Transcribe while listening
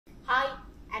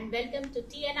and welcome to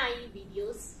TNIE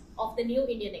videos of the New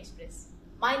Indian Express.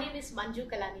 My name is Manju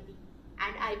Kalanidhi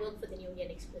and I work for the New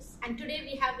Indian Express. And today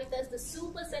we have with us the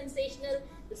super sensational,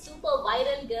 the super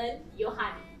viral girl,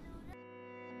 Yohani.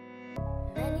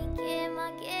 Maanike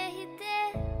Mage Hithe,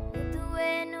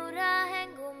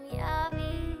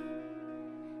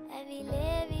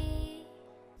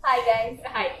 Hi guys.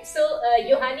 Hi. So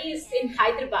Yohani is in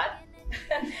Hyderabad.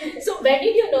 So when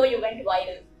did you know you went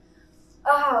viral?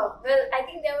 Oh, well, I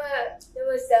think there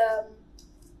was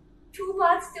two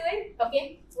parts to it.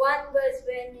 Okay. One was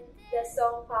when the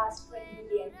song passed 20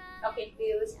 million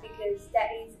views, because that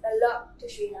is a lot to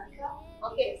Sri Lanka.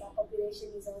 Okay. Because our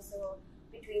population is also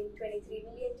between 23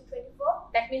 million to 24.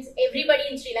 That means everybody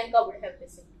in Sri Lanka would have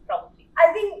listened, probably.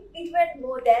 I think it went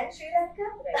more than Sri Lanka.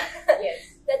 Right.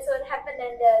 Yes. That's what happened.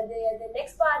 And the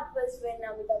next part was when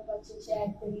Amitabh Bachchan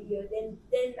shared the video. Then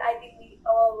I think we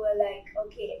all were like,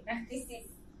 okay, this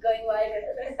is going viral.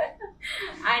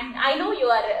 And I know you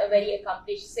are a very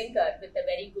accomplished singer with a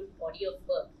very good body of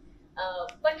work.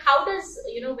 But how does,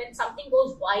 when something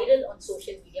goes viral on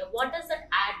social media, what does that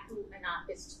add to an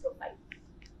artist's profile?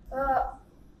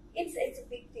 It's a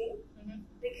big thing,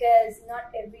 because not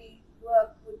every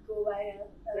work would go viral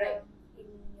in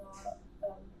your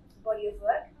body of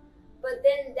work. But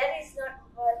then that is not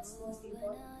what's most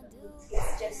important.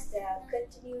 It's just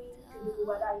continuing to do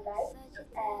what I like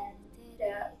and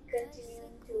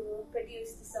continuing to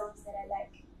produce the songs that I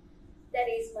like. That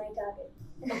is my target.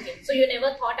 Okay, so you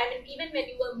never thought, even when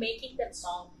you were making that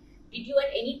song, did you at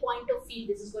any point of feel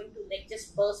this is going to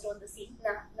just burst on the scene?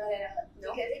 No, not at all.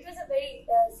 No? Because it was a very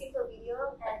simple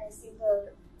video and a simple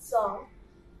song.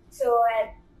 So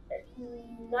I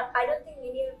don't think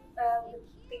many of the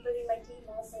people in my team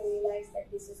also realized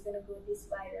that this was going to go this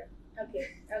viral.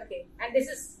 Okay. And this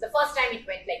is the first time it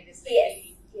went like this?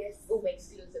 Yes. Boom,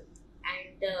 exclusive.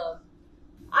 And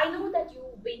I know that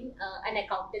you've been an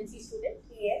accountancy student.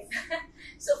 Yes.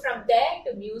 So from there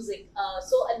to music,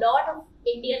 so a lot of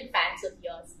Indian fans of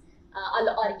yours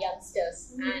are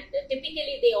youngsters, and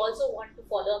typically they also want to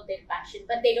follow up their passion,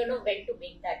 but they don't know when to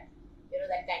make that,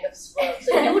 that kind of swerve.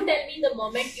 So you tell me the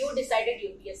moment you decided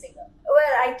you'd be a singer.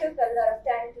 Well, I took a lot of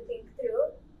time to think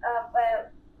through.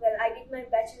 Well, I did my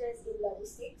bachelor's in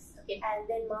logistics and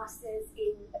then master's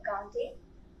in accounting.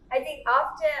 I think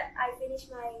after I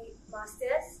finished my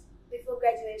master's, before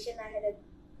graduation, I had a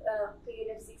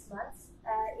period of 6 months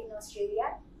in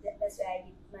Australia. That's where I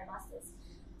did my master's.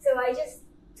 So I just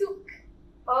took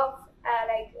off,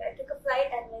 I took a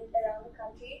flight and went around the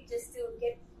country just to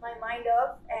get my mind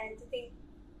off and to think,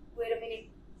 wait a minute,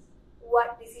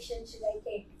 what decision should I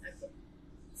take? Okay.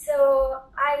 So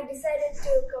I decided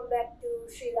to come back to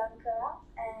Sri Lanka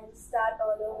and start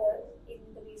all over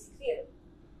in the music field.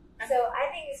 So I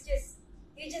think it's just,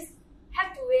 you just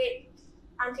have to wait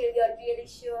until you're really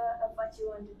sure of what you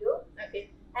want to do. Okay.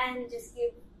 And just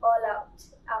give all out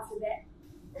after that.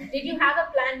 Did you have a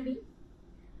plan B?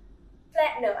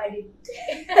 No, I didn't.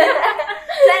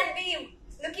 Plan B,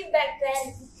 looking back, plan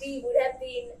B would have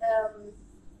been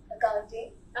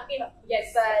accounting. Okay.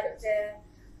 Yes. But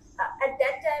at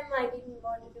that time, I didn't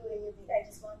want to do anything. I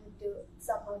just wanted to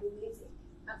somehow do music.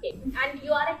 Okay. And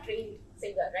you are a trained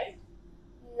singer, right?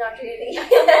 Not really.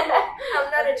 I'm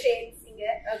not a trained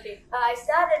singer. Okay. I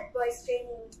started voice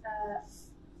training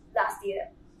last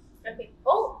year. Okay.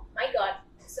 Oh my God.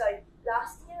 Sorry,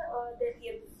 last year or the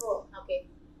year before? Okay.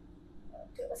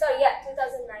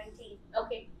 2019.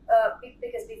 Okay.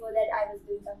 Because before that I was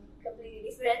doing something completely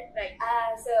different. Right.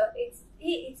 So it's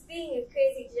been a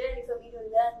crazy journey for me to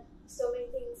learn so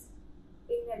many things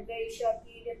in a very short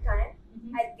period of time.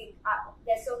 I think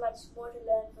there's so much more to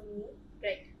learn for me.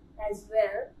 Right. As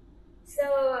well. So,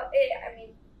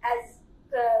 as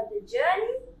per the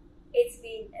journey, it's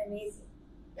been amazing.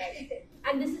 Right.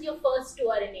 And this is your first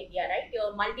tour in India, right?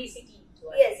 Your multi-city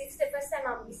tour. Yes, it's the first time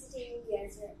I'm visiting India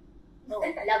as well. Oh,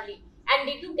 lovely. And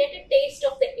did you get a taste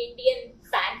of the Indian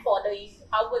fan following?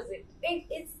 How was it?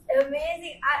 It's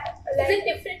amazing. Is it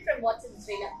different from what's in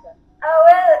Sri Lanka?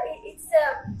 Well, it's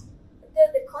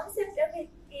the concept of it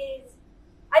is,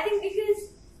 I think,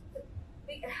 because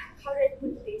how do I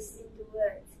put this into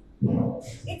words?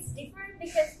 It's different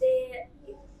because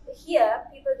here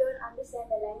people don't understand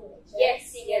the language. Right?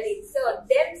 Yes. So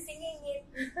them singing it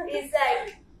is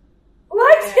like,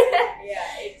 what? Yeah.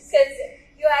 Because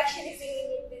you're actually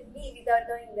singing it with me without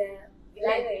knowing the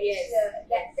language. Yes. So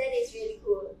that is really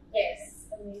cool. Yes.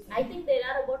 Amazing. I think there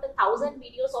are about 1,000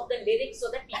 videos of the lyrics so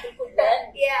that people could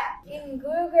learn. Yeah. In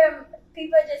Gurugram,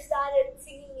 people just started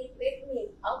singing it with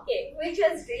me. Okay. Which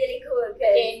was really cool.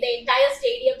 Okay, the entire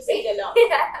stadium sang along.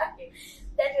 Yeah. Okay.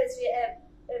 That was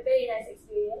a very nice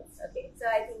experience. Okay. So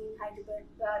I think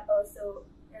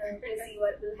we'll see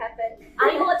what will happen.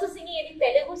 Are you also singing any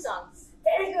Telugu songs?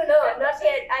 Telugu, no, not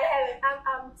yet. I haven't.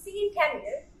 I'm singing Tamil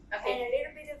Okay. and a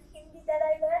little bit of Hindi that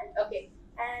I learned, Okay.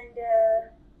 and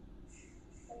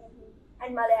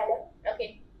Malayalam.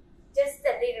 Okay. Just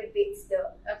a little bits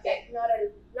though. Okay.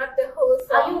 Not the whole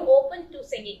song. Are you open to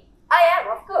singing? I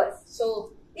am, of course.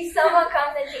 So If someone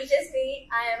comes and teaches me,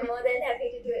 I am more than happy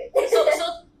to do it. so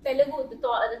Telugu, the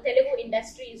Telugu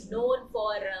industry is known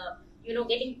for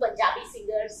getting Punjabi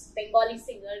singers, Bengali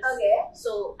singers. Okay.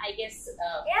 So I guess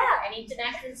Yeah. an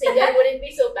international singer wouldn't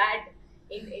be so bad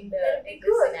in That'd be this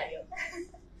good. scenario.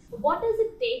 What does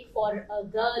it take for a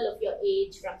girl of your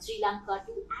age from Sri Lanka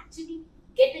to actually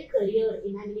get a career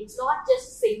in? I mean, it's not just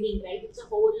singing, right? It's a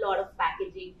whole lot of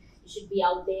packaging. You should be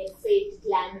out there, fit,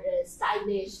 glamorous,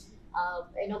 stylish.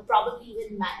 Probably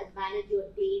even manage your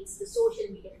dates, the social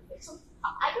media. So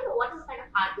I don't know what is the kind of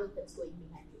hard work that's going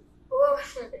behind you. Oh,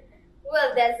 well,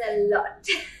 there's a lot.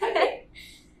 Okay.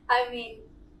 I mean,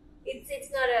 it's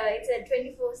a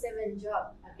 24/7 job.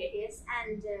 Okay. Yes,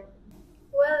 and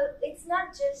well, it's not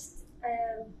just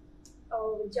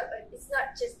it's not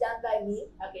just done by me.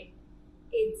 Okay.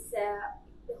 It's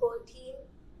the whole team.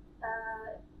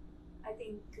 I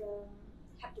think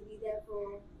have to be there for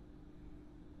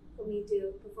me to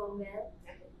perform well.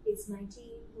 Okay. It's my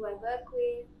team who I work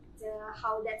with,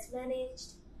 how that's managed.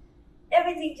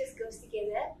 Everything just goes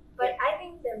together. But I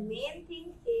think the main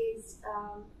thing is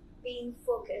being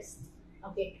focused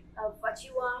Okay. of what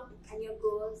you want and your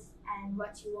goals and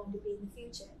what you want to be in the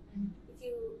future. If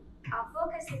you are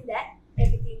focused in that,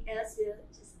 everything else will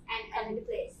just come into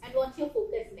place. And what's your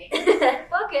focus next?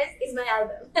 Focus is my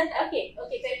album. Okay.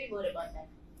 Tell me more about that.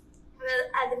 Well,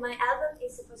 my album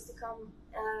is supposed to come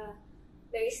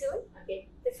very soon. Okay.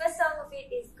 The first song of it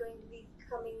is going to be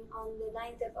coming on the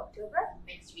 9th of October,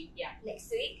 Next week. Yeah. next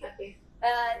week. Okay.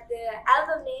 The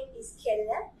album name is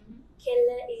Kella.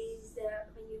 Kella is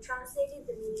when you translate it,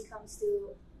 the meaning comes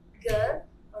to girl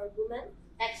or woman.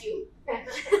 That's you.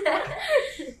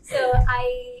 So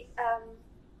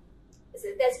so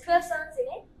there's 12 songs in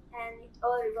it, and it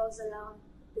all revolves around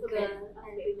the Women. girl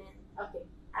and Okay. women. Okay.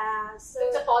 So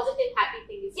It's a positive, happy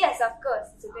thing. Isn't yes, of course,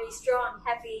 it's a very strong,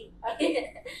 happy.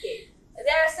 Okay. Okay.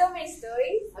 There are so many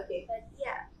stories, Okay. but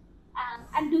yeah.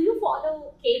 And do you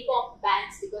follow K-pop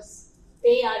bands, because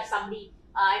they are somebody?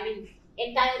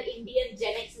 Entire Indian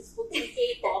Gen X is hooked to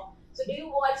K-pop. So do you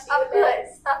watch? Of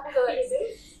course. You do?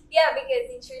 Yeah, because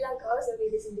in Sri Lanka also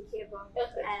we listen to K-pop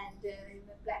Okay. and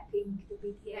Blackpink, the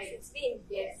BTS. Right. It's been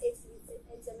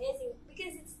it's amazing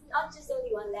because it's not just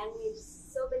only one language.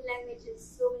 So many languages,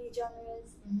 so many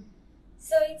genres.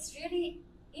 So it's really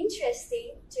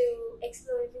interesting to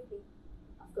explore everything.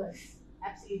 Of course,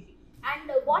 absolutely. And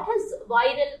what has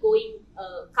viral going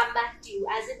come back to you?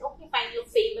 As in, okay, fine, you're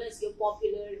famous, you're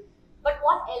popular, but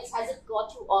what else has it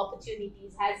got you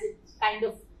opportunities? Has it kind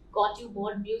of got you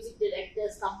more music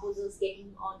directors, composers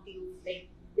getting onto you, like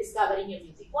discovering your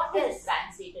music? What has it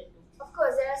translated to? Of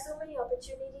course, there are so many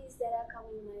opportunities that are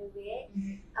coming my way.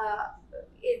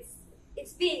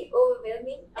 It's been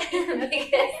overwhelming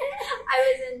because I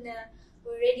wasn't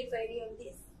ready for any of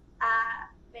this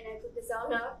when I put the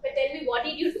song out. But tell me, what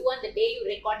did you do on the day you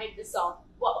recorded the song?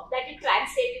 That it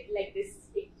translated like this,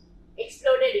 it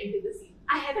exploded into the scene.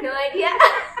 I have no idea.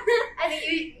 I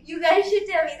think you guys should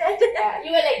tell me that.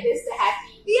 You were like this,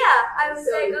 happy. Yeah, I was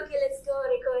So- like, okay, let's go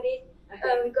record it.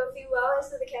 Okay. We got a few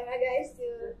hours for the camera guys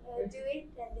to do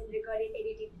it and then record it,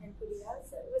 edit it, and put it out.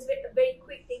 So it was a very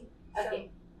quick thing. So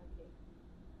Okay.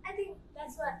 I think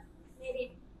that's what made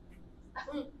it.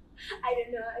 I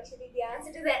don't know actually the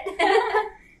answer to that.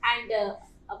 And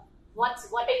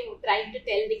what are you trying to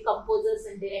tell the composers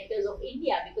and directors of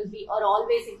India? Because we are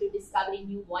always into discovering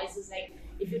new voices. Like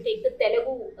if you take the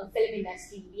Telugu film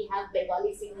industry, we have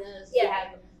Bengali singers, we Yeah.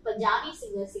 have Punjabi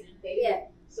singers singing Telugu. Yeah.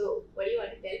 So what do you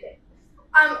want to tell them?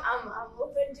 I'm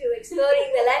open to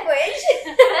exploring the language.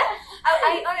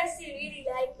 I honestly really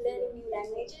like learning new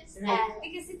languages, Right. and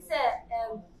because it's a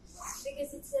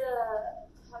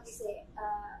how to say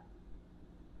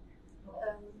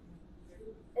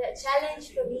a challenge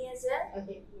for me as well,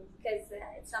 Okay. because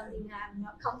it's something I'm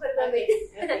not comfortable Okay.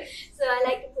 with. Okay. So I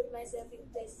like to put myself in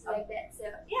places like that. So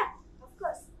yeah, of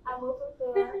course, I'm open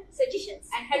for suggestions.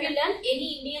 And have you learned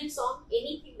any Indian song,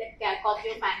 anything that caught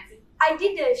your fancy? I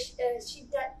did the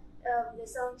Shiddat, the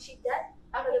song Shiddat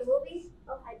for the movie.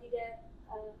 I did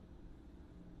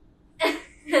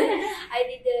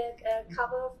a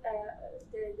cover of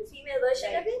the female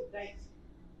version of it. Right.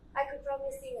 I could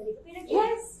probably sing a little bit of it.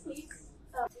 Yes, please.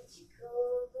 तुझको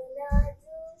बना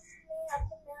दूं मैं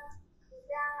अपना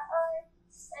खुदा और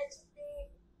सजदे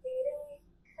तेरे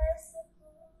कर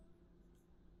सकूं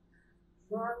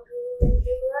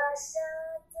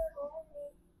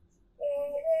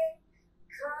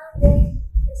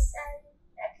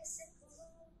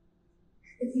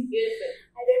Beautiful.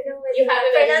 I don't know whether You have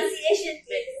a pronunciation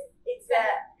it's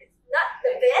not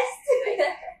the best.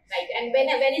 Right. And when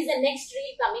is the next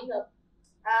reel coming up?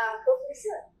 Hopefully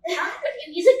soon. But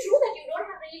is it true that you don't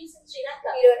have reels in Sri Lanka?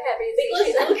 We don't have reels Because in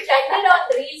Sri you Lanka. trended on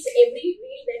reels, every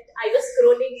reel that I was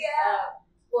scrolling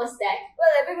was that.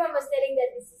 Well, everyone was telling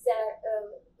that this is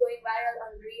going viral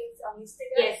on reels on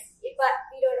Instagram. Yes. But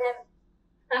we don't have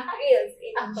reels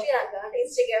in Sri Lanka on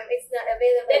Instagram. It's not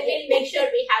available. Then we'll make sure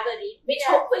we have a reel, which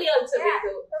hopefully also will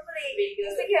go. Hopefully, will go.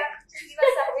 Instagram just give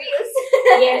us some reels.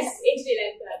 Yes, in Sri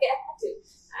Lanka. Too.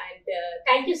 And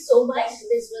thank you so much.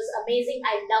 This was amazing.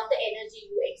 I love the energy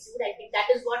you exude. I think that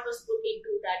is what was put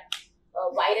into that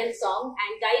viral song.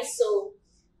 And guys, so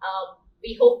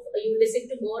we hope you listen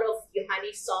to more of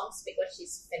Yohani's songs because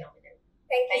she's phenomenal.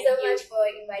 Thank you so much for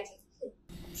inviting.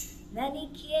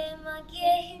 Maanike Mage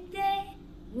Hithe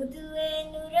Mudue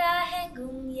Nurahe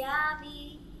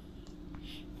Gumyavi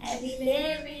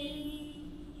Avilevi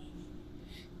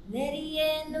Neriye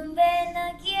Numbe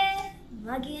Nagye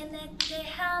Mage Nette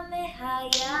Hame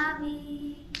Hayavi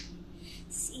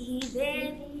Sihi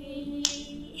Devi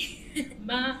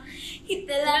Ma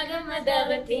Hitalaga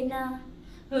Madavatina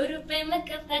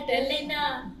Urupemaka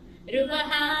Patalena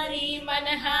Ruvahari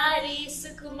Manahari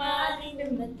Sukumari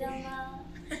Numatama.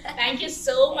 Thank you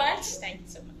so much. Thank you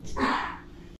so much.